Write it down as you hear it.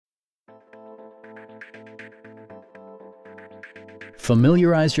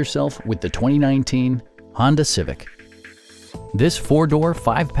Familiarize yourself with the 2019 Honda Civic. This four-door,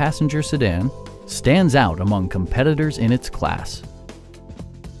 five-passenger sedan stands out among competitors in its class.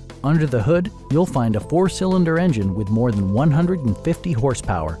 Under the hood, you'll find a four-cylinder engine with more than 150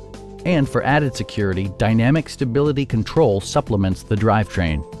 horsepower. And for added security, dynamic stability control supplements the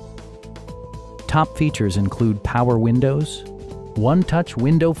drivetrain. Top features include power windows, one-touch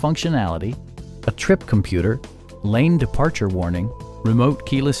window functionality, a trip computer, lane departure warning, remote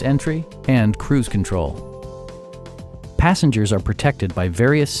keyless entry, and cruise control. Passengers are protected by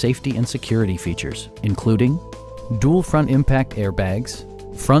various safety and security features, including dual front impact airbags,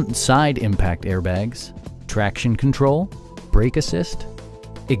 front and side impact airbags, traction control, brake assist,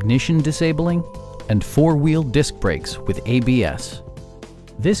 ignition disabling, and four-wheel disc brakes with ABS.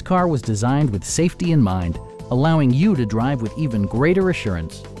 This car was designed with safety in mind, allowing you to drive with even greater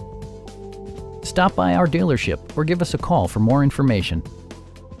assurance. Stop by our dealership or give us a call for more information.